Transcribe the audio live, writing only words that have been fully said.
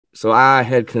So I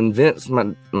had convinced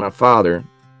my father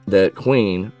that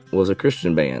Queen was a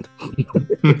Christian band.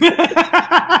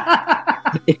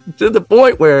 To the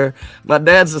point where my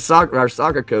dad's our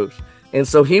soccer coach, and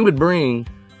so he would bring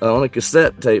on a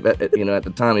cassette tape at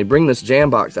the time, he'd bring this jam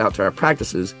box out to our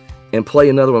practices and play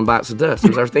Another One Bites the Dust.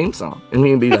 It was our theme song, and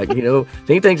he'd be like,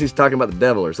 he thinks he's talking about the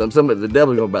devil or something. The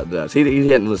devil going about the dust. He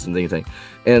hadn't listened to anything,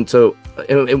 and so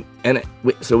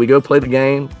so we go play the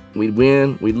game. We'd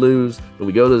win, we'd lose, but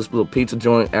we go to this little pizza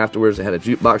joint afterwards. It had a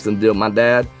jukebox in the deal. My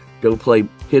dad go play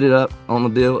Hit It Up on the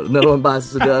deal. Another One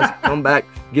Bites the Dust. Come back,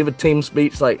 give a team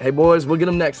speech like, "Hey boys, we'll get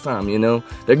them next time."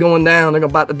 They're going down. They're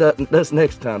gonna bite the dust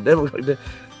next time.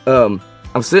 I'm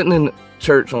sitting in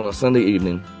church on a Sunday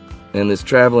evening, and this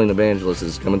traveling evangelist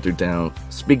is coming through town,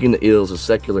 speaking the ills of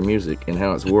secular music and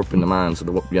how it's warping the minds of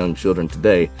the young children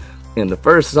today. And the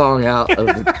first song out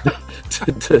of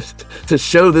to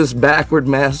show this backward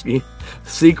masking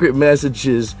secret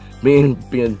messages being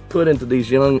put into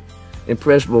these young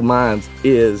impressionable minds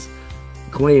is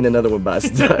Queen, Another One Bites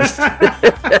the Dust.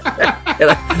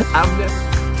 And I've never.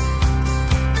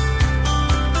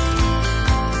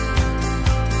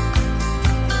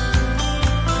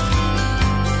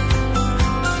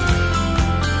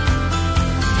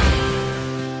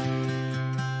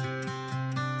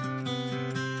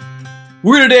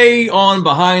 We're today on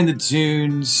Behind the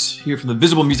Tunes here from the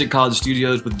Visible Music College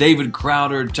Studios with David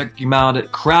Crowder. Check him out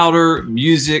at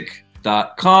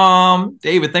crowdermusic.com.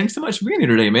 David, thanks so much for being here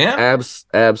today, man.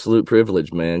 Absolute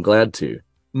privilege, man. Glad to.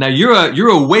 Now you're a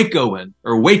Wacoan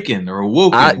or Waken or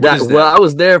Awoken. I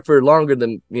was there for longer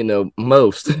than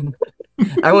most.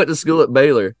 I went to school at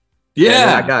Baylor.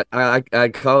 Yeah,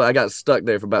 I got stuck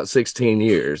there for about 16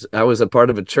 years. I was a part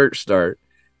of a church start.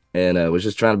 And I was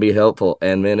just trying to be helpful.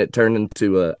 And then it turned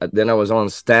into then I was on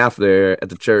staff there at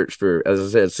the church for, as I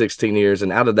said, 16 years.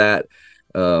 And out of that,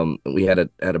 we had a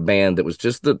band that was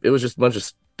it was just a bunch of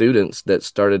students that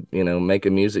started,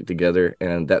 making music together.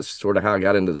 And that's sort of how I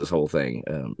got into this whole thing.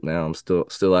 Now I'm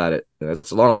still at it.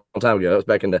 It's a long time ago. It was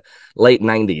back in the late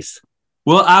 90s.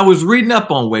 Well, I was reading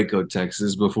up on Waco,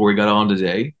 Texas before we got on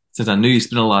today, since I knew you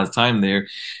spent a lot of time there.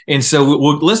 And so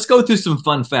let's go through some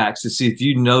fun facts to see if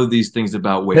you know these things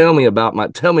about Waco. Tell me about my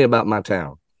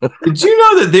town. Did you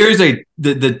know that there's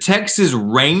the Texas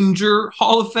Ranger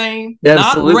Hall of Fame?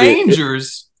 Absolutely. Not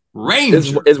Rangers,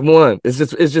 Ranger. It's one. It's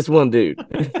just one dude.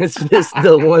 It's just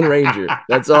the one Ranger.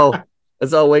 That's all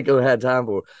Waco had time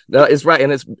for. No, it's right,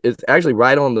 and it's actually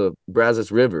right on the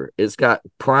Brazos River. It's got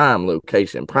prime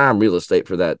location, prime real estate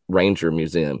for that Ranger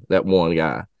Museum, that one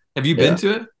guy. Have you been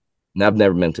to it? No, I've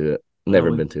never been to it.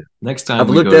 Been to it. Next time I've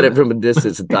looked at it from a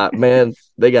distance and thought, man,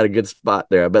 they got a good spot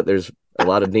there. I bet there's a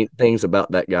lot of neat things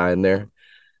about that guy in there.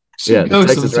 The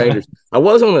Texas Rangers. I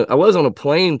was on a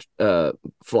plane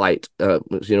flight.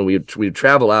 We'd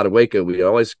travel out of Waco. We'd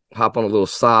always hop on a little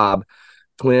Saab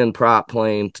twin prop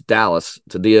plane to Dallas,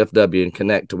 to DFW, and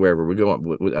connect to wherever we're going.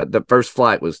 The first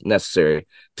flight was necessary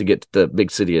to get to the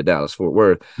big city of Dallas, Fort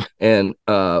Worth. And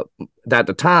at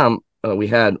the time, we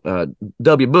had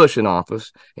W. Bush in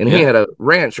office, and he had a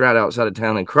ranch right outside of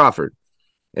town in Crawford.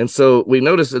 And so we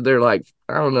noticed that they're like,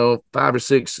 I don't know, 5 or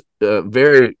 6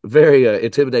 very, very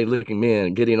intimidating looking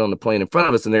men getting on the plane in front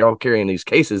of us, and they're all carrying these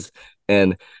cases.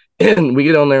 And we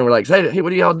get on there and we're like, hey,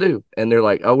 what do y'all do? And they're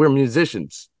like, oh, we're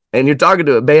musicians. And you're talking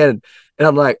to a band. And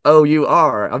I'm like, oh, you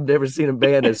are? I've never seen a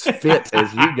band as fit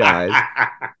as you guys.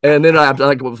 And then I'm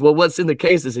like, well, what's in the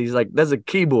cases? He's like, that's a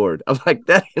keyboard. I'm like,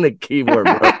 that ain't a keyboard,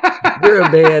 bro. You're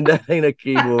a band. That ain't a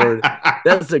keyboard.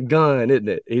 That's a gun, isn't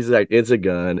it? He's like, it's a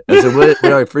gun. I said,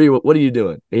 what are you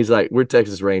doing? He's like, we're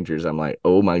Texas Rangers. I'm like,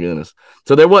 oh, my goodness.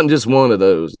 So there wasn't just one of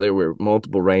those. There were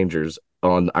multiple Rangers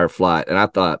on our flight. And I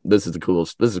thought, this is the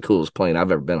coolest plane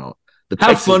I've ever been on.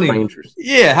 How funny! Rangers.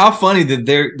 Yeah, how funny that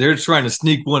they're trying to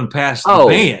sneak one past the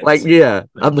band. I'm like, you're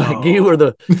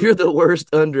the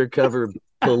worst undercover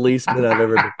policeman I've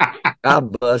ever been. I'll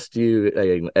bust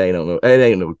you. I don't know. It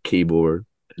ain't no keyboard.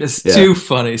 It's too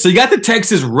funny. So you got the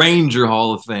Texas Ranger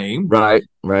Hall of Fame, right?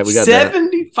 We got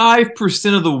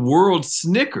 75% of the world's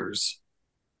Snickers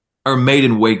are made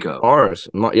in Waco. Mars,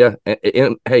 yeah.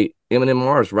 Hey, M&M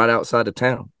Mars, right outside of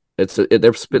town.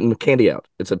 They're spitting the candy out.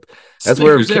 That's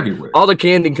Snickers where everywhere. All the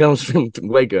candy comes from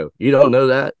Waco. You don't know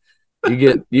that?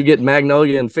 You get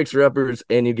Magnolia and Fixer Uppers,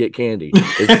 and you get candy.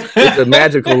 It's a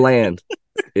magical land.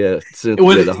 Yeah, it's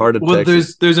the heart of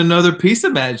Texas. There's another piece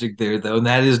of magic there though, and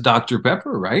that is Dr.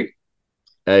 Pepper, right?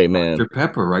 Hey man, Dr.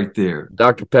 Pepper, right there.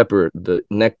 Dr. Pepper, the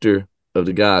nectar of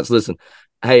the gods. Listen,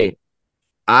 hey,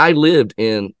 I lived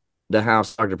in the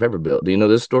house Dr. Pepper built. Do you know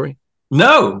this story?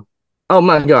 No. Oh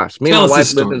my gosh. Me and my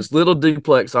wife lived in this little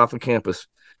duplex off of campus.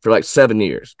 for like 7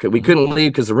 years. We couldn't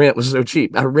leave because the rent was so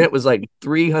cheap. Our rent was like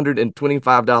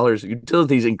 $325,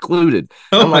 utilities included.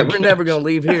 Oh, I'm like, we're never gonna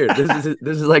leave here. This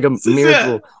is like a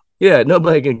miracle. Yeah,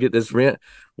 nobody can get this rent.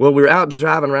 Well, we were out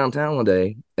driving around town one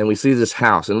day, and we see this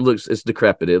house, and it's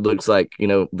decrepit. It looks like, you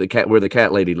know, the cat where the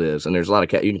cat lady lives, and there's a lot of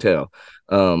cat, you can tell.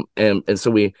 And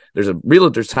so there's a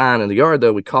realtor sign in the yard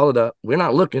though. We call it up. We're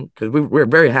not looking because we're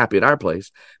very happy at our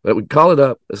place, but we call it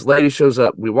up. This lady shows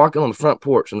up. We walk in on the front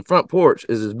porch, and the front porch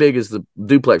is as big as the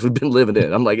duplex we've been living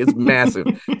in. I'm like, it's massive,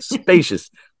 spacious.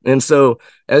 And so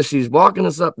as she's walking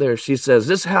us up there, she says,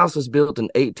 this house was built in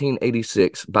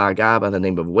 1886 by a guy by the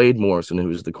name of Wade Morrison, who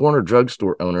was the corner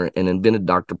drugstore owner and invented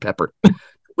Dr. Pepper,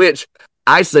 which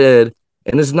I said,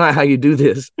 and this is not how you do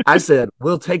this. I said,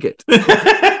 we'll take it.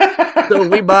 So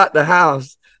we bought the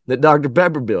house that Dr.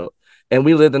 Pepper built, and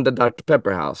we lived in the Dr.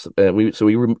 Pepper house.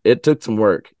 It took some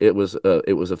work. It was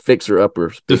a fixer upper.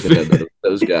 Speaking of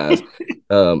those guys,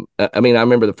 I mean, I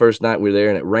remember the first night we were there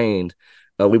and it rained.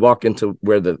 We walked into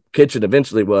where the kitchen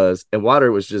eventually was, and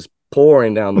water was just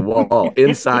pouring down the wall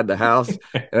inside the house.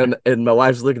 And my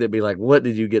wife's looking at me like, what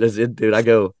did you get us into? And I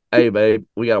go, hey, babe,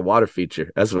 we got a water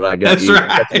feature. That's what I got. That's right.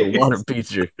 That's a water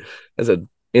feature. That's an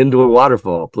indoor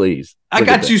waterfall, please. I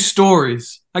got you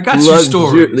stories.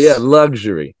 Yeah,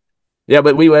 luxury. Yeah,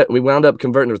 but we wound up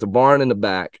converting. There was a barn in the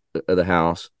back of the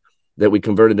house that we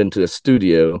converted into a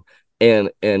studio,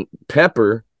 and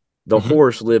Pepper, the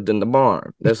horse, lived in the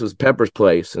barn. This was Pepper's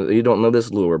place. You don't know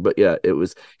this lure, but yeah,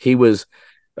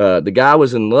 the guy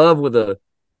was in love with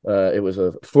it was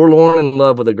a forlorn in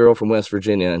love with a girl from West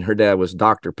Virginia, and her dad was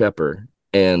Dr. Pepper,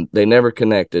 and they never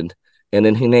connected. And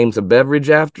then he names a beverage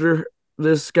after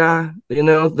this guy, you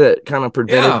know, that kind of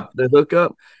prevented the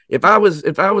hookup. If I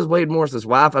was Wade Morris's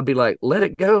wife, I'd be like, let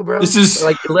it go, bro. This is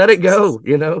like, let it go,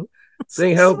 you know,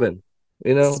 sing helping.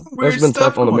 You know, that's been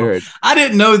tough on the marriage. I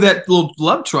didn't know that little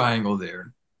love triangle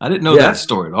there. I didn't know that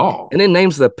story at all. And then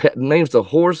names the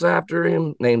horse after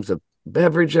him, names the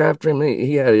beverage after him.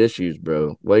 He had issues,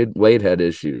 bro. Wade had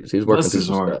issues. He's working through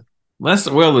some stuff.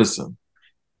 Listen,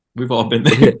 we've all been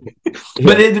there.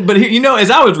 But you know, as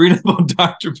I was reading up on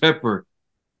Dr. Pepper,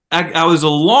 I was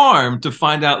alarmed to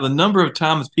find out the number of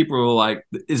times people were like,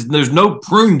 there's no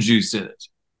prune juice in it.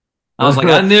 I was like,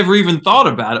 I never even thought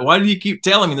about it. Why do you keep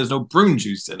telling me there's no prune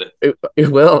juice in it?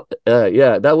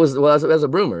 That was as a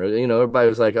rumor. You know, everybody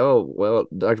was like, oh, well,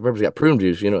 Dr. Pepper's got prune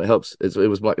juice. You know, it helps. It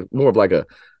was more of like a,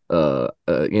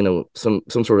 you know, some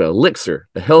sort of elixir,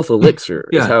 a health elixir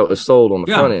is how it was sold on the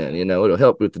front end. You know, it'll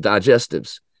help with the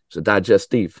digestives. It's a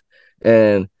digestive.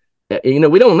 And, you know,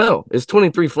 we don't know. It's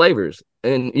 23 flavors.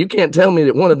 And you can't tell me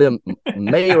that one of them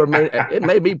it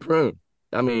may be prune.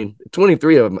 I mean,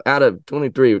 23 of them out of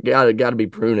 23 got to be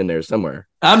prune in there somewhere.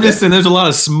 I'm just saying there's a lot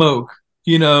of smoke,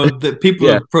 you know, that people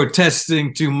are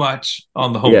protesting too much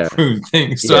on the whole prune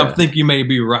thing. So I think you may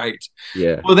be right.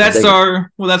 Yeah. Well, that's our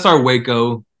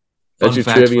Waco fun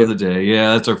facts for the day.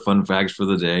 Yeah, that's our fun facts for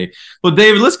the day. Well,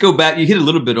 David, let's go back. You hit a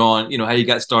little bit on, you know, how you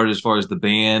got started as far as the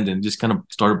band and just kind of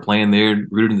started playing there,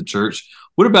 rooted in the church.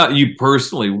 What about you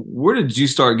personally? Where did you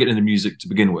start getting into music to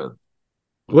begin with?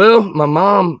 Well, my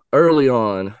mom early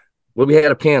on, we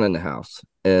had a piano in the house,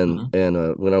 and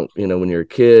when you're a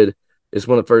kid, it's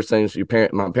one of the first things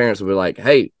my parents would be like,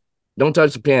 "Hey, don't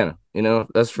touch the piano." You know,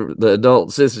 that's for the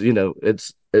adults. You know,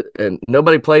 and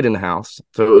nobody played in the house,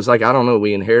 so it was like, I don't know,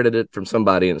 we inherited it from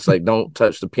somebody, and it's like, don't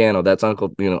touch the piano. That's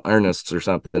Uncle, you know, Ernest's or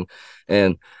something.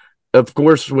 And of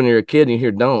course, when you're a kid and you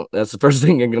hear "don't," that's the first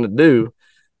thing you're gonna do.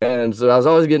 And so I was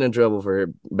always getting in trouble for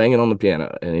banging on the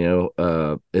piano. And, you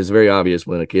know, it's very obvious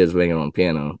when a kid's banging on the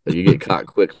piano that you get caught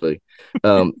quickly.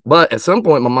 But at some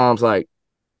point, my mom's like,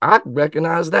 I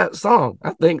recognize that song.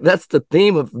 I think that's the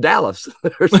theme of Dallas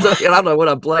or something. I don't know what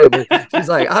I'm playing, but she's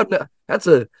like, that's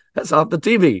off the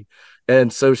TV.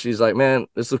 And so she's like, man,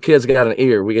 this little kid's got an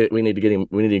ear. We need to get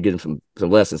him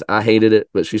some lessons. I hated it,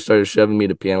 but she started shoving me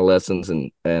to piano lessons,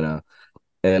 and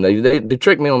they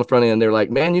tricked me on the front end. They're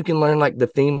like, man, you can learn like the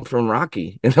theme from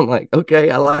Rocky. And I'm like, okay,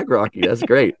 I like Rocky. That's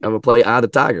great. I'm going to play Eye the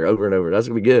Tiger over and over. That's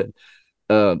going to be good.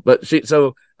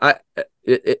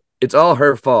 It's all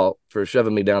her fault for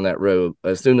shoving me down that road.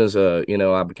 As soon as, you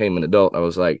know, I became an adult, I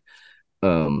was like,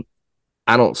 I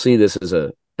don't see this as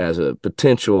a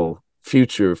potential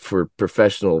future for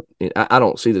professional. I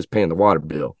don't see this paying the water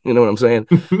bill. You know what I'm saying?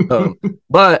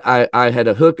 But I had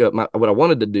a hookup. What I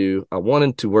wanted to do, I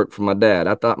wanted to work for my dad.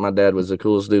 I thought my dad was the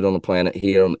coolest dude on the planet.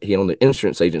 He owned the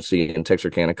insurance agency in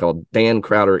Texarkana called Dan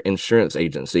Crowder Insurance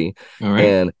Agency. All right.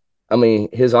 And I mean,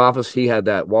 his office, he had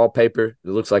that wallpaper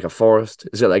that looks like a forest.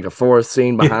 It's got like a forest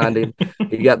scene behind him.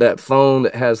 He got that phone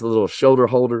that has the little shoulder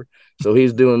holder. So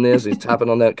he's doing this. He's typing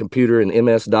on that computer in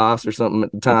MS-DOS or something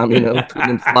at the time, putting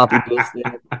in floppy disks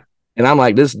in. And I'm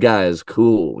like, this guy is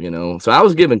cool, So I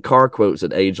was giving car quotes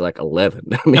at age like 11.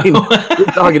 I mean, we're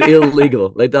talking illegal.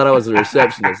 They thought I was a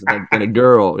receptionist and a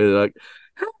girl. Like,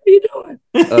 how are you doing?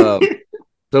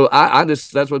 So I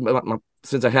just, that's what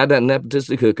since I had that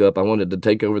nepotistic hookup, I wanted to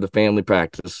take over the family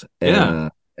practice. And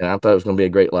I thought it was going to be a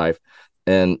great life.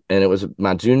 And it was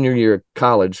my junior year of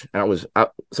college.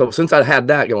 So since I had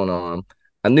that going on,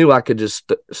 I knew I could just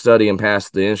study and pass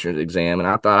the entrance exam. And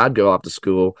I thought I'd go off to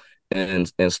school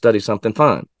and study something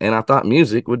fun. And I thought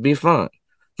music would be fun.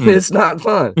 It's not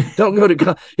fun. Don't go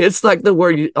to it's like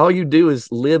all you do is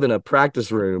live in a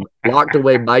practice room, locked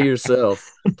away by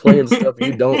yourself, playing stuff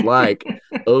you don't like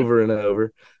over and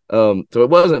over. So it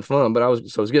wasn't fun, but I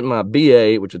was getting my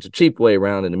BA, which is a cheap way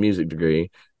around in a music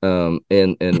degree, and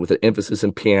with an emphasis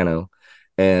in piano.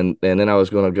 And then I was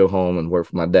going to go home and work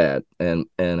for my dad. And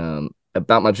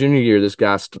about my junior year, this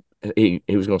guy, he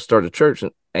was going to start a church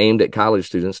aimed at college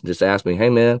students, and just asked me, hey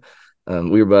man,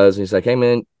 we were buzzed. And he's like, hey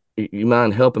man, you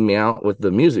mind helping me out with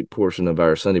the music portion of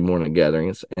our Sunday morning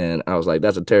gatherings? And I was like,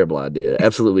 that's a terrible idea.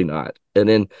 Absolutely not. And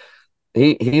then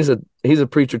he's a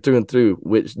preacher through and through,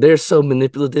 which they're so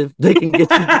manipulative. They can get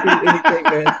you to do anything,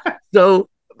 man. So,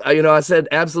 I said,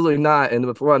 absolutely not. And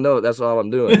before I know it, that's all I'm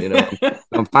doing.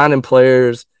 I'm finding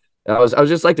players. I was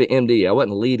just like the MD. I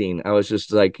wasn't leading. I was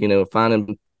just like,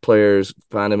 finding players,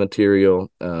 finding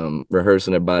material,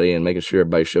 rehearsing everybody and making sure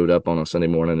everybody showed up on a Sunday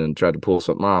morning and tried to pull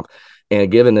something off.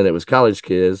 And given that it was college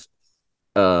kids,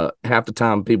 half the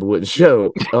time people wouldn't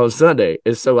show on Sunday.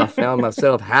 And so I found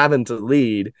myself having to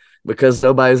lead because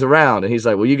nobody's around. And he's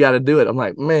like, well, you got to do it. I'm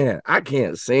like, man, I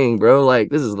can't sing, bro. Like,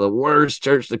 this is the worst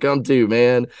church to come to,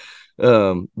 man.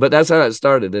 But that's how it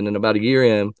started. And then about a year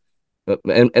in,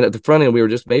 and at the front end, we were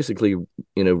just basically,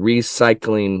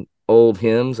 recycling old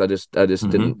hymns. I just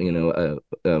didn't, it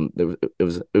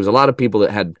was a lot of people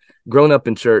that had grown up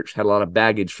in church, had a lot of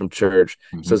baggage from church.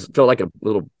 So it felt like a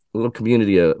little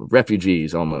community of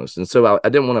refugees almost. And so I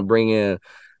didn't want to bring in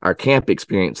our camp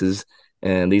experiences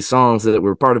and these songs that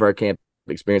were part of our camp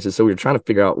experiences. So we were trying to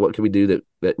figure out what could we do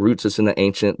that roots us in the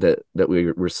ancient, that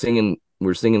we're singing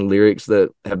lyrics that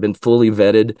have been fully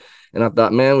vetted. And I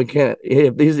thought, man, we can't,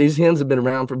 if these hymns have been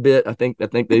around for a bit, I think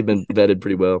they've been vetted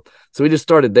pretty well. So we just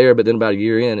started there, but then about a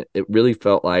year in, it really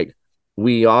felt like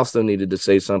we also needed to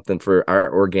say something for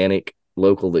our organic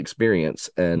local experience.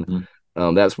 And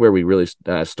that's where we really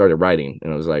started writing.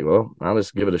 And I was like, well, I'll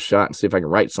just give it a shot and see if I can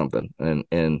write something. And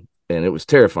it was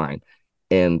terrifying.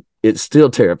 And it's still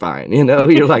terrifying.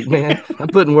 You're like, man, I'm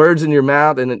putting words in your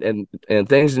mouth and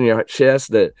things in your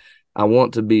chest that I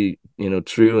want to be,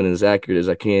 true and as accurate as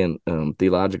I can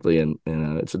theologically. And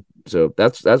so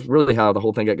that's really how the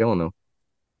whole thing got going, though.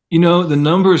 The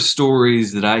number of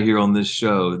stories that I hear on this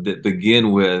show that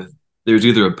begin with, there's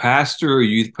either a pastor or a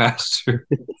youth pastor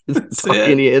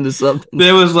talking you into something.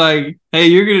 That was like,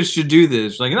 hey, should do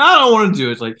this. Like, I don't want to do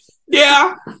it. It's like,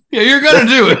 yeah, you're gonna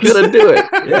do it. You're gonna do it.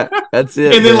 Yeah, that's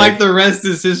it. And then, like, the rest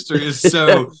is history. Is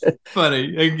so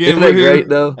funny. Again, isn't that great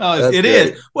though? Oh, it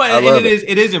is. Well, and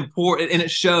it is important, and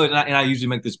it shows. And I usually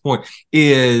make this point: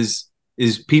 is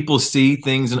people see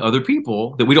things in other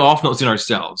people that we often don't see in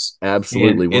ourselves.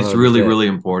 Absolutely, and it's really, really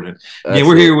important. Yeah,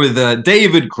 we're here with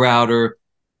David Crowder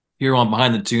here on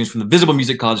Behind the Tunes from the Visible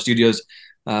Music College Studios,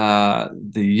 the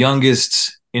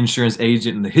youngest insurance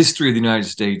agent in the history of the United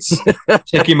States.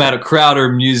 Check him out at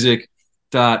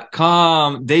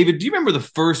crowdermusic.com. David, do you remember the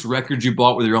first record you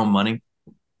bought with your own money?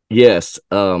 Yes.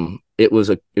 It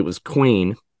was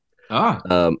Queen.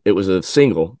 It was a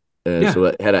single. So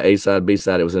it had an A side, B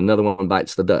side. It was Another One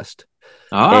Bites the Dust.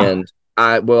 And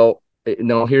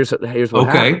here's what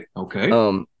happened. Okay.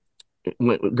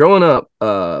 Growing up,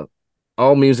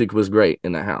 all music was great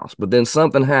in the house, but then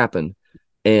something happened.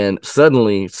 And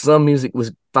suddenly some music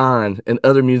was fine and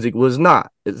other music was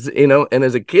not, and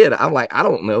as a kid, I'm like, I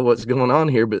don't know what's going on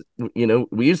here, but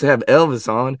we used to have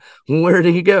Elvis on. Where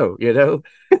did he go?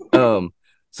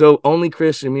 So only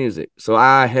Christian music. So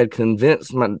I had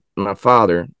convinced my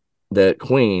father that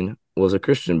Queen was a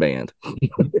Christian band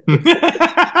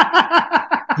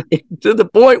to the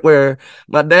point where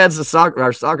my dad's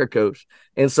our soccer coach.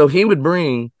 And so he would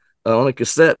bring on a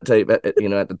cassette tape at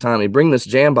the time, he'd bring this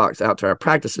jam box out to our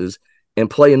practices and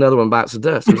play Another One Bites the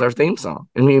Dust. It was our theme song.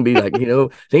 And we'd be like,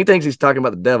 he thinks he's talking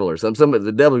about the devil or something.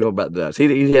 The devil going about the dust.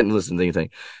 He hadn't listened to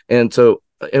anything. And so,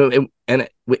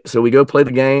 so we go play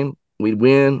the game. We'd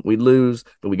win, we'd lose,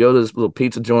 but we go to this little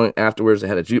pizza joint afterwards that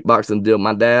had a jukebox and deal.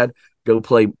 My dad go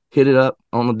play Hit It Up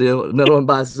on the deal. Another one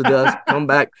bites the dust. Come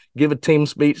back, give a team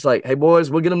speech like, "Hey boys,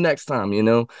 we'll get them next time." You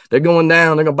know, they're going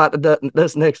down. They're gonna bite the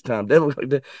dust next time.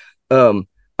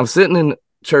 I'm sitting in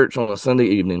church on a Sunday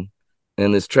evening,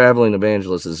 and this traveling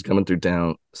evangelist is coming through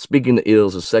town, speaking the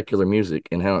ills of secular music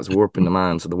and how it's warping the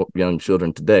minds of the young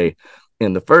children today.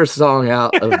 And the first song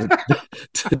out of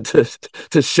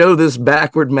to show this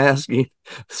backward masking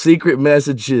secret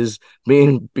messages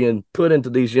being put into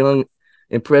these young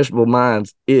impressionable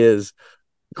minds is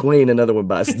Queen, Another One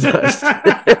Bites the Dust.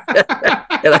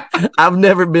 And I've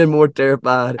never been more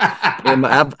terrified. And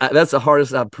that's the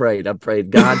hardest I've prayed. I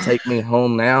prayed, God, take me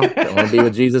home now. I want to be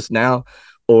with Jesus now,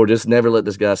 or just never let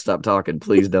this guy stop talking.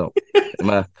 Please don't.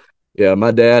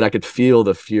 My dad, I could feel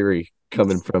the fury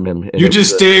coming from him. You're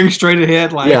just staring straight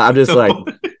ahead, like, yeah, I'm just like,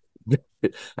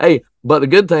 hey. But the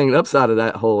good thing, the upside of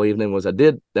that whole evening was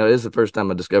that is the first time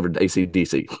I discovered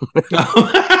AC/DC.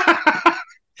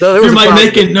 So you're like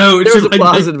making notes. There was a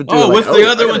positive. What's the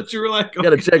other one? You were like, got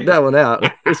to check that one out.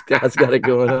 This guy's got it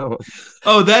going on.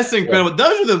 Oh, that's incredible.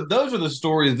 Yeah. Those are the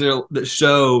stories that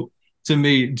show to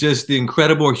me just the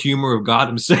incredible humor of God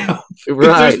Himself.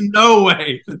 Right. There's no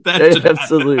way that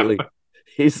absolutely.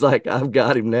 He's like, I've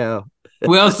got him now.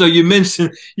 Well, so you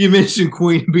mentioned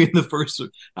Queen being the first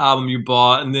album you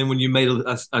bought, and then when you made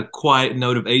a quiet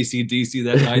note of AC/DC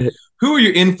that night, who were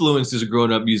your influences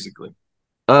growing up musically?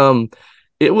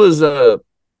 It was as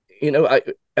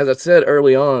I said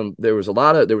early on, there was a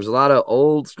lot of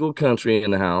old school country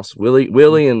in the house.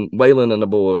 Willie and Waylon and the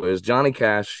Boys, Johnny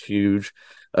Cash, huge.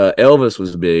 Elvis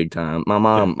was big time. My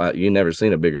mom, you never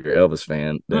seen a bigger Elvis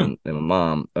fan than my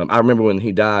mom. I remember when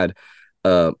he died.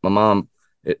 My mom,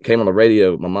 it came on the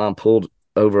radio. My mom pulled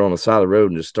over on the side of the road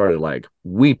and just started like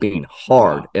weeping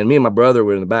hard. Wow. And me and my brother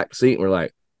were in the back seat and we're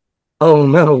like, "Oh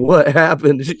no, what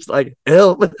happened?" She's like,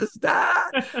 "Elvis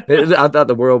died." I thought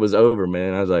the world was over,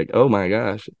 man. I was like, "Oh my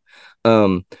gosh."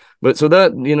 But so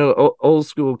that, old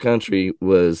school country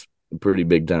was pretty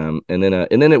big time. And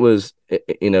then it was,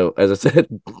 as I said,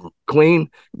 Queen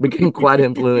became quite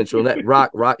influential. That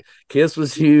rock, Kiss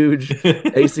was huge.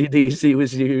 AC/DC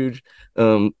was huge.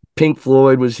 Pink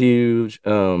Floyd was huge.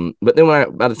 But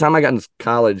then by the time I got into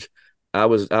college, I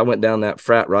went down that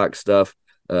frat rock stuff,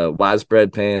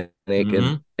 Widespread Panic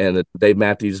and the Dave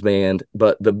Matthews Band.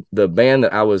 But the band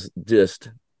that I was just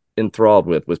enthralled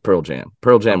with was Pearl Jam.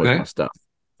 Pearl Jam was my stuff.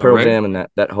 Pearl Jam and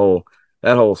that whole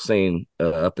scene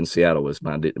up in Seattle was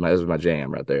my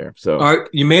jam right there. So all right,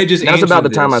 you may just that's about the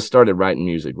time I started writing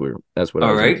music. That's what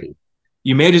I was into.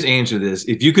 You may just answer this.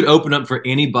 If you could open up for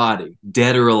anybody,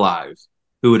 dead or alive,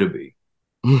 who would it be?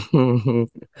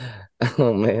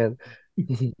 Oh man,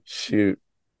 shoot!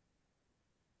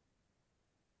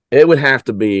 It would have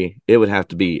to be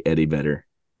Eddie Vedder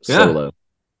solo.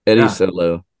 Eddie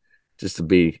solo, just to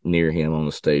be near him on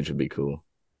the stage would be cool.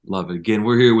 Love it. Again,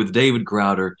 we're here with David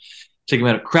Crowder. Check him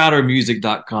out at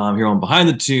crowdermusic.com here on Behind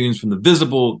the Tunes from the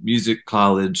Visible Music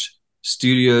College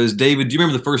Studios. David, do you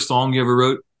remember the first song you ever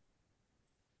wrote?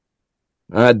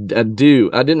 I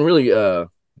do. I didn't really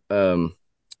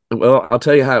well, I'll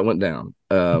tell you how it went down.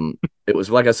 It was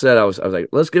like I said, I was like,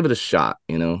 let's give it a shot,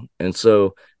 And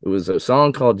so it was a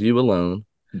song called You Alone.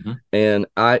 Mm-hmm. And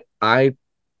I'd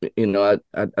been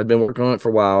working on it for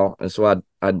a while, and so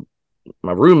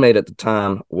my roommate at the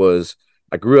time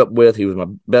I grew up with. He was my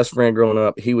best friend growing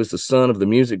up. He was the son of the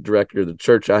music director of the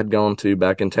church I had gone to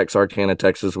back in Texarkana,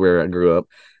 Texas, where I grew up.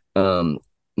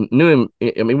 Knew him.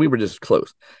 I mean, we were just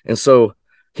close. And so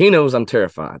he knows I'm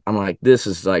terrified. I'm like, this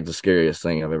is like the scariest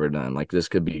thing I've ever done. Like, this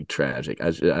could be tragic.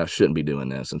 I shouldn't be doing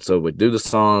this. And so we do the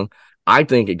song. I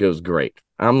think it goes great.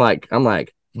 I'm like,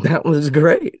 that was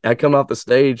great. I come off the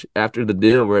stage after the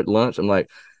deal. We're at lunch. I'm like,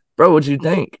 bro, what'd you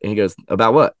think? And he goes,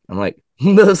 about what? I'm like,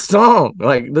 the song.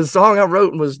 Like, the song I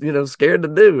wrote and was, scared to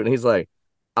do. And he's like,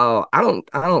 oh, I don't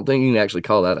think you can actually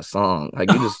call that a song.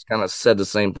 Like, you just kind of said the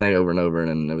same thing over and over.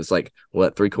 And it was like,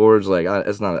 what, 3 chords? Like, I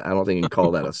don't think you can call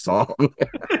that a song.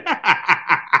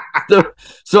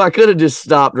 So I could have just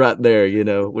stopped right there,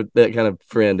 with that kind of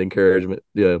friend encouragement.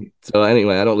 Yeah. So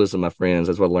anyway, I don't listen to my friends.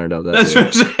 That's what I learned out of that. That's what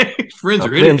I'm saying. Friends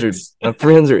are idiots. My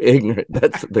friends are ignorant.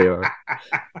 That's what they are.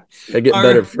 They get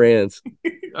better friends.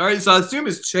 All right. So I assume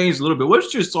it's changed a little bit.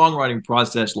 What's your songwriting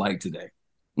process like today?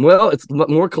 Well, it's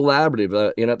more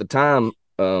collaborative. At the time,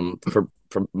 for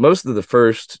most of the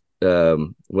first, we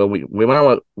wound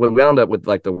up with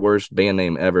like the worst band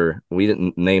name ever. We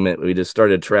didn't name it. We just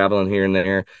started traveling here and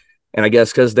there. And I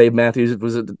guess because Dave Matthews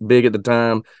was big at the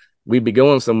time, we'd be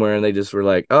going somewhere and they just were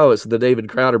like, "Oh, it's the David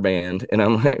Crowder Band." And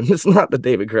I'm like, "It's not the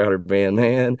David Crowder Band,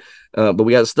 man." But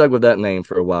we got stuck with that name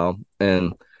for a while.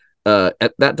 And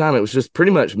at that time, it was just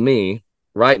pretty much me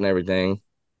writing everything.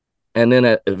 And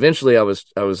then eventually I was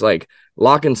like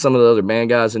locking some of the other band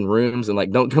guys in rooms and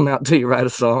like, don't come out till you write a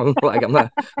song. Like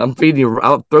I'm feeding you,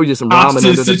 I'll throw you some ramen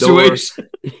under the door.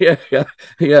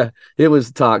 Yeah. It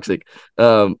was toxic.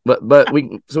 But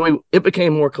it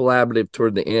became more collaborative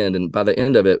toward the end. And by the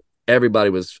end of it, everybody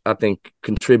was, I think,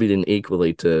 contributing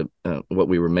equally to what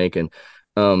we were making.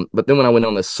 But then when I went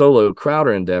on this solo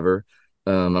Crowder endeavor,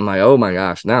 I'm like, oh my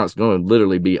gosh, now it's going to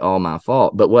literally be all my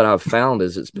fault. But what I've found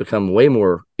is it's become way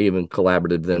more even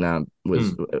collaborative than I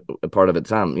was a part of at the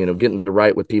time. You know, getting to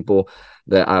write with people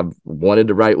that I've wanted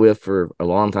to write with for a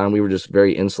long time. We were just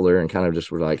very insular and kind of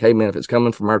just were like, hey man, if it's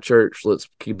coming from our church, let's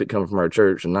keep it coming from our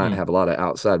church and not have a lot of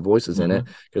outside voices in it,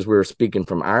 because we're speaking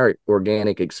from our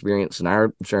organic experience and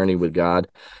our journey with God.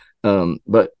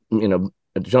 But you know,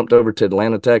 I jumped over to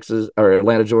Atlanta,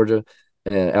 Georgia,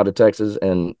 and out of Texas,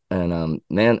 and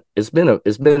man, it's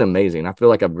been amazing. I feel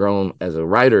like I've grown as a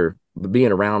writer,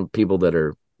 being around people that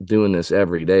are doing this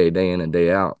every day in and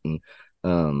day out,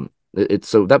 and it's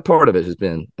so that part of it has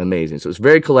been amazing. So it's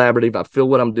very collaborative. I feel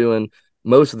what I'm doing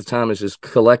most of the time is just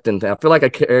collecting. I feel like I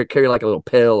carry like a little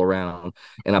pail around,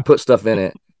 and I put stuff in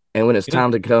it. And when it's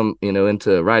time to come, you know,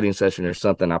 into a writing session or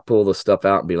something, I pull the stuff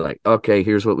out and be like, okay,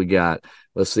 here's what we got.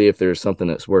 Let's see if there's something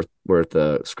that's worth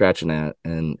scratching at.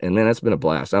 And man, it's been a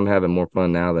blast. I'm having more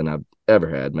fun now than I've ever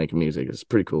had making music. It's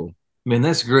pretty cool. Man,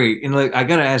 that's great. And like, I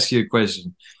got to ask you a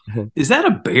question. Is that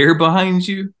a bear behind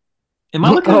you? Am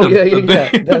I looking at a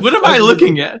bear? What am I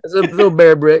looking at? It's a little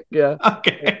bear brick. Yeah.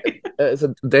 Okay. It's a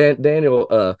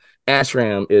Daniel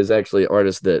Ashram is actually an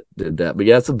artist that did that. But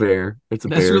yeah, it's a bear. It's a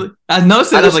bear. Really, I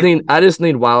noticed that. I just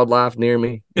need wildlife near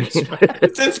me.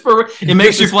 It's inspiration. It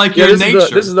makes you feel like you're in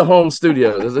nature. This is the home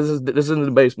studio. This is in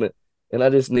the basement. And I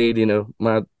just need, you know,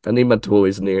 I need my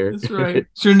toys near. That's right.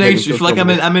 It's your nature. You feel like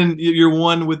I'm in. You're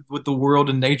one with the world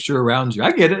and nature around you.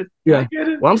 I get it. Yeah, I get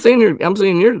it. Well, I'm seeing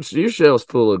your shelf's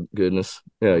full of goodness.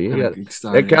 Yeah, you got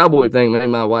that cowboy thing made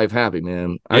my wife happy,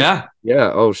 man. Yeah.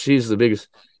 Oh, she's the biggest.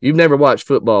 You've never watched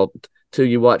football till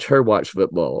you watch her watch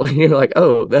football. You're like,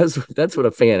 oh, that's what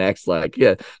a fan acts like.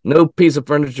 Yeah, no piece of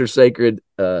furniture sacred.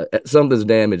 Something's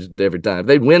damaged every time. If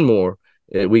they'd win more,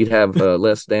 we'd have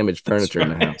less damaged furniture in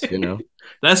the house, you know.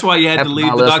 That's why you had to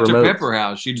leave the Dr. Pepper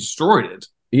house. She destroyed it.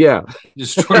 Yeah.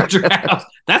 Destroyed your house.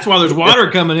 That's why there's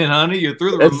water coming in, honey. You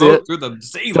threw the remote through the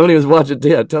ceiling. Tony was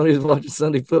watching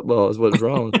Sunday football is what's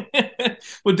wrong.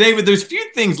 Well, David, there's few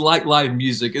things like live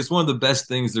music. It's one of the best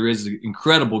things there is. An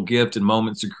incredible gift and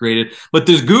moments are created. But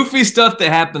there's goofy stuff that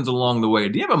happens along the way.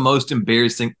 Do you have a most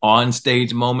embarrassing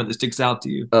on-stage moment that sticks out to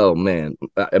you? Oh, man.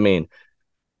 I mean,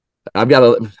 I've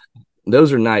got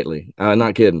those are nightly. I'm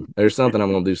not kidding. There's something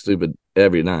I'm going to do stupid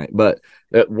every night. But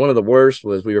one of the worst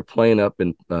was we were playing up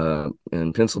in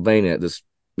Pennsylvania at this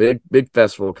big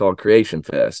festival called Creation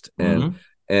Fest. And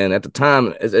at the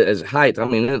time, as height, I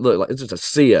mean, it looked like it's just a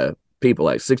sea of people,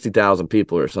 like 60,000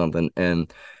 people or something.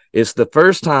 And it's the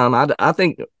first time I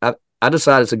think I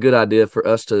decided it's a good idea for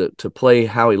us to play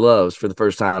How He Loves for the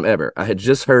first time ever. I had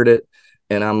just heard it,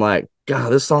 and I'm like,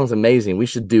 God, this song's amazing. We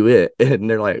should do it. And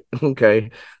they're like, okay.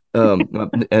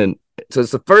 And so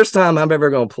it's the first time I'm ever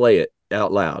going to play it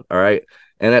out loud. All right.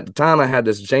 And at the time I had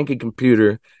this janky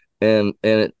computer, and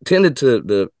it tended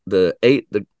to the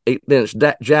 8-inch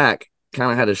jack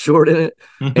kind of had a short in it.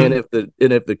 And if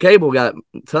the cable got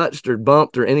touched or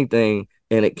bumped or anything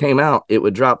and it came out, it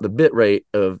would drop the bit rate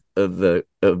of the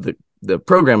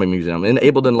programming music. I'm in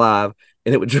Ableton Live,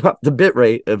 and it would drop the bit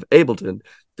rate of Ableton.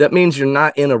 That means you're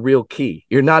not in a real key.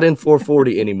 You're not in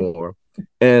 440 anymore.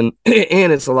 And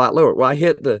it's a lot lower. Well,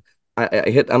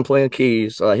 I'm playing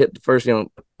keys, so I hit the first, down,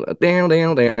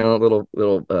 little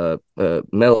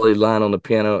melody line on the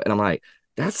piano, and I'm like,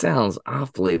 that sounds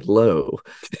awfully low.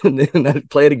 And then I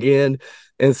play it again,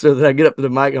 and so then I get up to the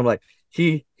mic, and I'm like,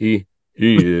 he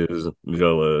is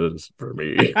jealous for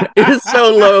me. It's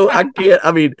so low. I can't.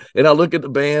 I mean, and I look at the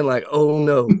band like, oh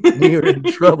no, we're in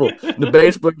trouble. The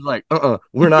bass player's like,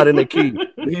 we're not in the key.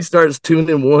 He starts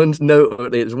tuning one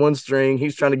note. It's one string.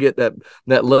 He's trying to get that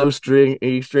low string,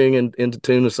 E string into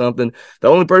tune or something. The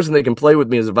only person that can play with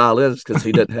me is a violinist because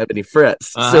he doesn't have any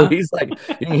frets. So he's like,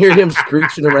 you can hear him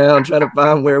screeching around trying to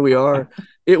find where we are.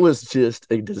 It was just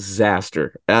a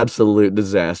disaster, absolute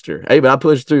disaster. Hey, but I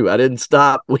pushed through. I didn't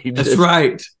stop. That's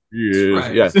right. Yeah.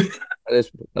 I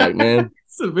just, like, man,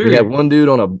 we have one dude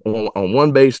on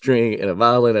one bass string and a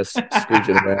violinist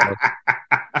screeching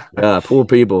around. Poor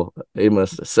people. They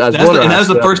must. That was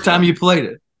the first time you played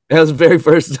it. That was the very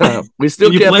first time. We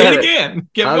still kept played it again.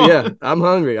 Yeah, I'm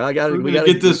hungry. We got to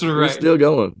get this one right. We're still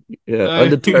going. Yeah,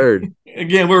 undeterred.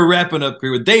 Again, we're wrapping up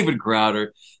here with David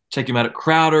Crowder. Check him out at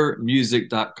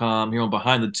crowdermusic.com here on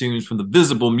Behind the Tunes from the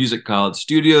Visible Music College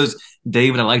Studios.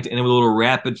 David, I'd like to end with a little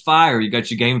rapid fire. You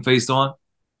got your game face on?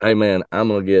 Hey man, I'm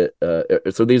gonna get.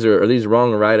 So are these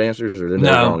wrong or right answers, or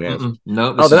no wrong answers?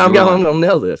 No. Oh, then I'm gonna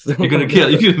nail this. You're gonna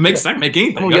kill. You can make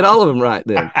anything. I'm gonna get all of them right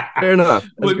then. Fair enough.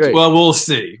 That's great. Well, we'll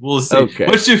see. Okay.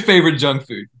 What's your favorite junk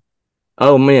food?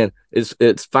 Oh man, it's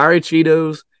fiery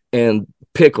Cheetos and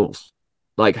pickles,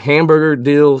 like hamburger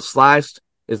dill sliced.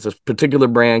 It's a particular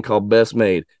brand called Best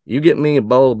Made. You get me a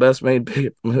bowl of Best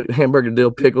Made hamburger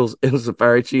dill pickles and some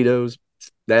fiery Cheetos.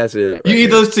 That's it. Right, you eat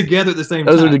those together at the same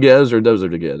time. Those are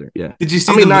together. Yeah. Did you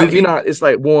see? I mean, not it's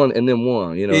like one and then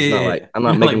one. You know, it's not like I'm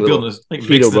not making little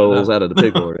Cheeto rolls out of the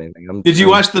pickle or anything. Did you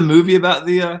watch the movie about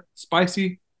the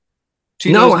spicy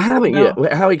Cheetos? No, I haven't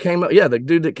yet. How he came up? Yeah, the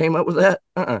dude that came up with that.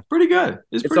 Pretty good.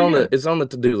 It's on the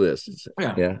to-do list.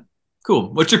 Yeah.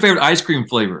 Cool. What's your favorite ice cream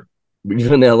flavor? Can you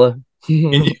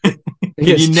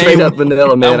straight up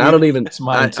vanilla, man. I don't even. It's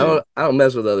mine too. I don't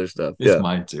mess with other stuff. It's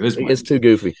mine too. It's too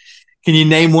goofy. Can you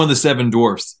name one of the 7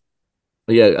 dwarfs?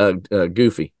 Yeah,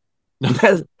 Goofy.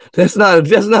 That's not a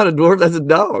dwarf. That's a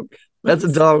dog. That's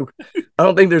a dog. I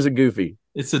don't think there's a Goofy.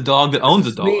 It's a dog that owns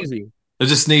a dog. Sneezy.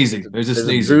 There's a Sneezy.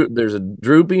 There's a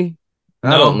Droopy.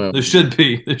 I don't know. There should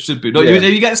be. No,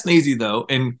 you got Sneezy though,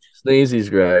 and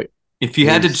Sneezy's great. If you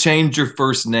had to change your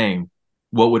first name,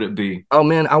 what would it be? Oh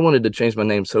man, I wanted to change my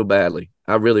name so badly.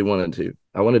 I really wanted to.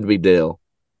 I wanted to be Dale.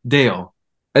 Dale.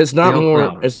 It's not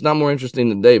more interesting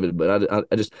than David, but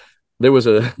I just there was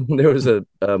a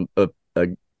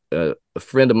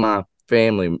friend of my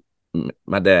family,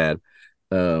 my dad,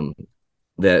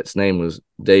 that's name was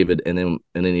David, and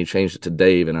then he changed it to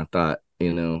Dave, and I thought,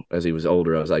 as he was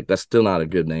older, I was like, that's still not a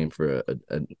good name for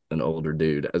an older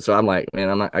dude. So I'm like,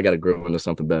 man, I got to grow into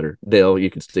something better. Dale, you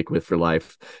can stick with for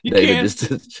life. David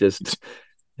is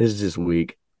just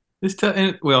weak. It's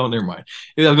tough. Well, never mind.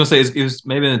 I was gonna say it was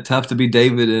maybe tough to be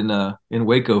David in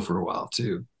Waco for a while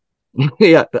too.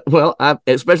 Yeah, well,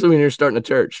 especially when you're starting a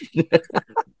church.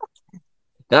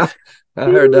 I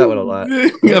heard that one a lot.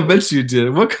 I bet you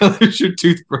did. What color is your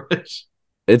toothbrush?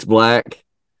 It's black,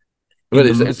 but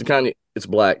it's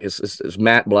black. It's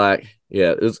matte black.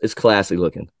 Yeah, it's classy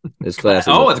looking. It's classy.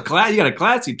 It's classy. You got a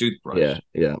classy toothbrush.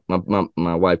 Yeah.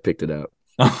 My wife picked it out.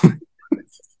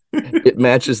 It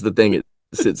matches the thing it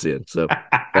sits in, so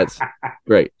that's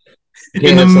great. You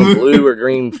can't have some blue or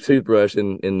green toothbrush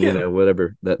in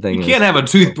whatever that thing is. You can't have a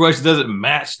toothbrush that doesn't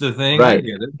match the thing. Right. I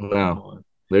get it. No.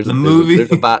 There's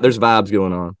vibes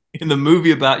going on. In the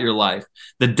movie about your life,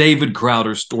 the David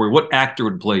Crowder story, what actor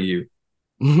would play you?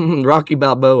 Rocky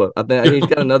Balboa. I think he's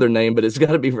got another name, but it's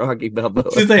got to be Rocky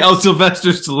Balboa. Sylvester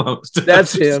Stallone.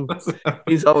 That's him.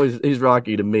 He's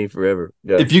Rocky to me forever.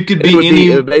 Yeah. If you could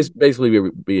it would basically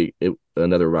be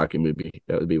another Rocky movie.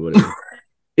 That would be what it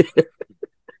is.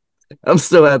 I'm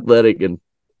so athletic and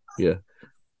yeah.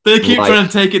 They keep trying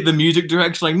to take it the music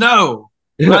direction. Like, no,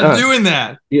 we're not doing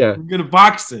that. Yeah, we're gonna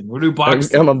boxing. We'll do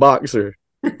boxing. I'm a boxer.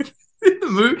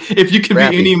 If you could be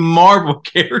any Marvel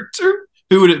character,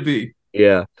 who would it be?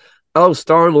 Yeah. Oh,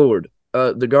 Star-Lord.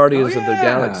 The Guardians of the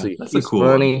Galaxy. He's cool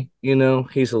funny,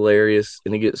 he's hilarious,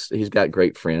 and he's got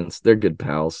great friends. They're good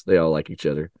pals. They all like each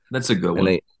other. That's a good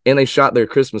one. And they shot their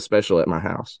Christmas special at my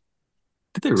house.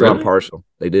 Did they really? So I'm partial.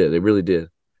 They did. They really did.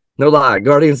 No lie.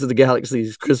 Guardians of the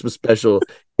Galaxy's Christmas special.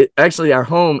 Actually, our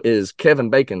home is Kevin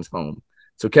Bacon's home.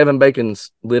 So Kevin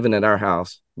Bacon's living at our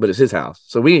house, but it's his house.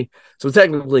 So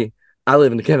technically, I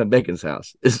live in Kevin Bacon's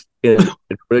house. It's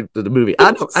the movie.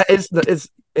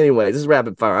 Anyways, this is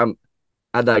rapid fire.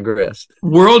 I digress.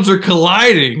 Worlds are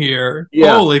colliding here.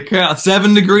 Yeah. Holy cow.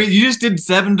 7 degrees. You just did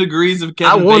 7 degrees of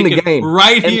Kevin Bacon. I won the game.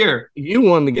 Right here. You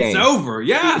won the game. It's over.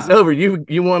 Yeah. It's over.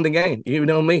 You won the game. You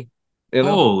know me.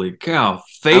 Holy cow.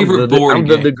 Favorite board game. I'm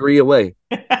the degree away.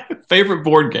 Favorite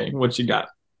board game. What you got?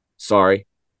 Sorry.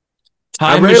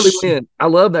 I rarely win. I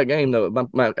love that game though.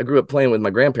 I grew up playing with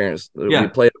my grandparents. We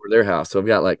played over their house, so I've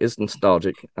got it's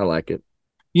nostalgic. I like it.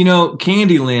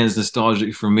 Candyland is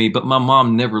nostalgic for me, but my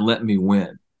mom never let me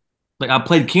win. Like I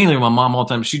played Candyland with my mom all the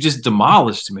time. She just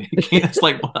demolished me. It's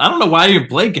like I don't know why you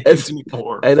play games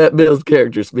anymore. Hey, that builds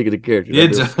character. Speaking of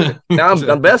characters, now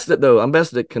I'm best at I'm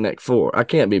best at Connect 4. I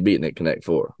can't be beaten at Connect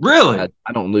 4. Really?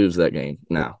 I don't lose that game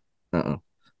now.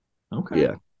 Okay.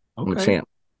 Yeah. I'm a champ.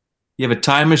 You have a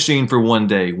time machine for one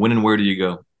day. When and where do you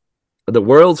go? The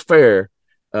World's Fair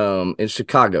in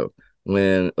Chicago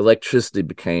when electricity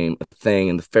became a thing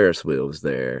and the Ferris wheel was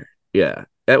there. Yeah.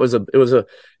 It was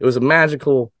a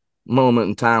magical moment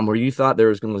in time where you thought there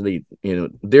was going to be,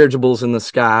 dirigibles in the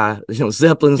sky,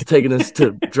 Zeppelins taking us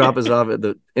to drop us off at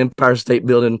the Empire State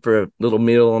Building for a little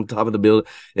meal on top of the building.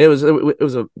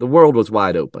 The world was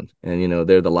wide open, and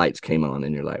there the lights came on,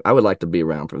 and you're like, I would like to be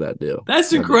around for that deal.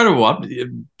 That's incredible.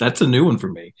 That's a new one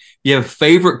for me. You have a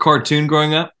favorite cartoon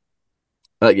growing up?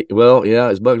 Well, yeah,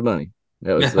 it's Bugs Bunny.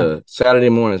 That was Saturday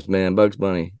mornings, man. Bugs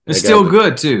Bunny. It's still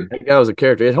good too. That guy was a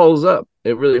character. It holds up.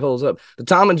 It really holds up. The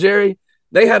Tom and Jerry,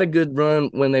 they had a good run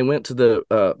when they went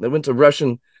to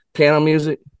Russian piano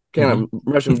music, kind of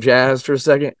Russian jazz for a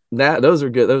second. Those are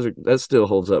good. That still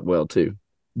holds up well too.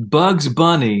 Bugs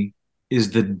Bunny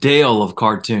is the Dale of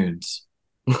cartoons.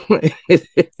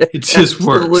 It just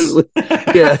works.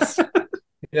 Yes.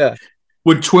 Yeah.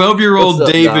 Would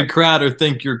 12-year-old David Crowder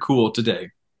think you're cool today?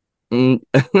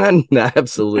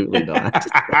 Absolutely not.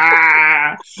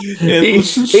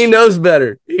 he knows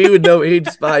better. He would know. He'd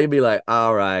be like,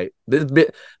 all right,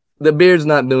 the beard's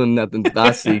not doing nothing.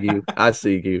 I see you.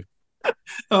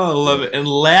 Oh, I love it. And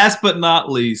last but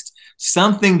not least,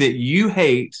 something that you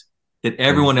hate that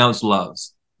everyone else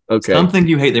loves. Okay. Something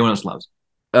you hate that everyone else loves.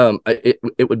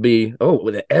 It would be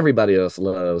that everybody else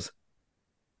loves.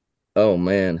 Oh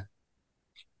man,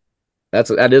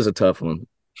 that is a tough one.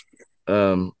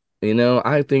 I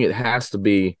think it has to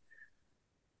be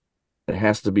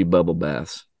bubble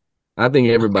baths. I think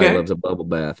everybody loves a bubble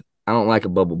bath. I don't like a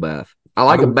bubble bath. I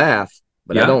like a bath,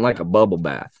 but I don't like a bubble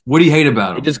bath. What do you hate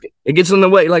about it? It gets in the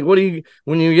way. Like, when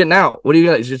you're getting out, what do you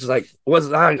got? It's just like,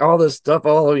 what's all this stuff?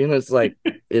 It's like,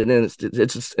 and then it's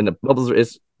just, and the bubbles,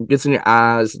 it gets in your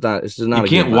eyes. It's just not. You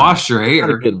can't wash your hair.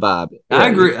 Not a good vibe. Yeah, I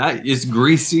agree. It's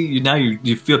greasy.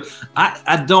 You feel.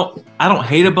 I don't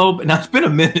hate a bubble. Now it's been a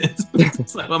minute.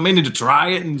 It's like, I meaning to try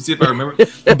it and see if I remember.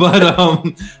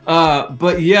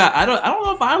 But yeah, I don't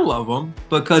know if I love them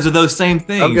because of those same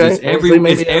things. Okay. It's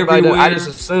everywhere. I just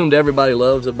assumed everybody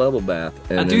loves a bubble bath.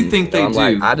 I do think they do.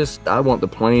 Like, I want the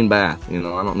plain bath. I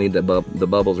don't need the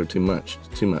bubbles are too much.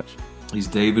 It's too much. He's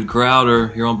David Crowder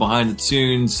here on Behind the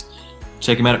Tunes.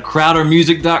 Check him out at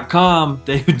crowdermusic.com.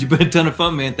 David, you've been a ton of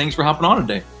fun, man. Thanks for hopping on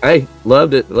today. Hey,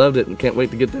 loved it. And can't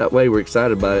wait to get that way. We're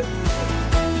excited about it.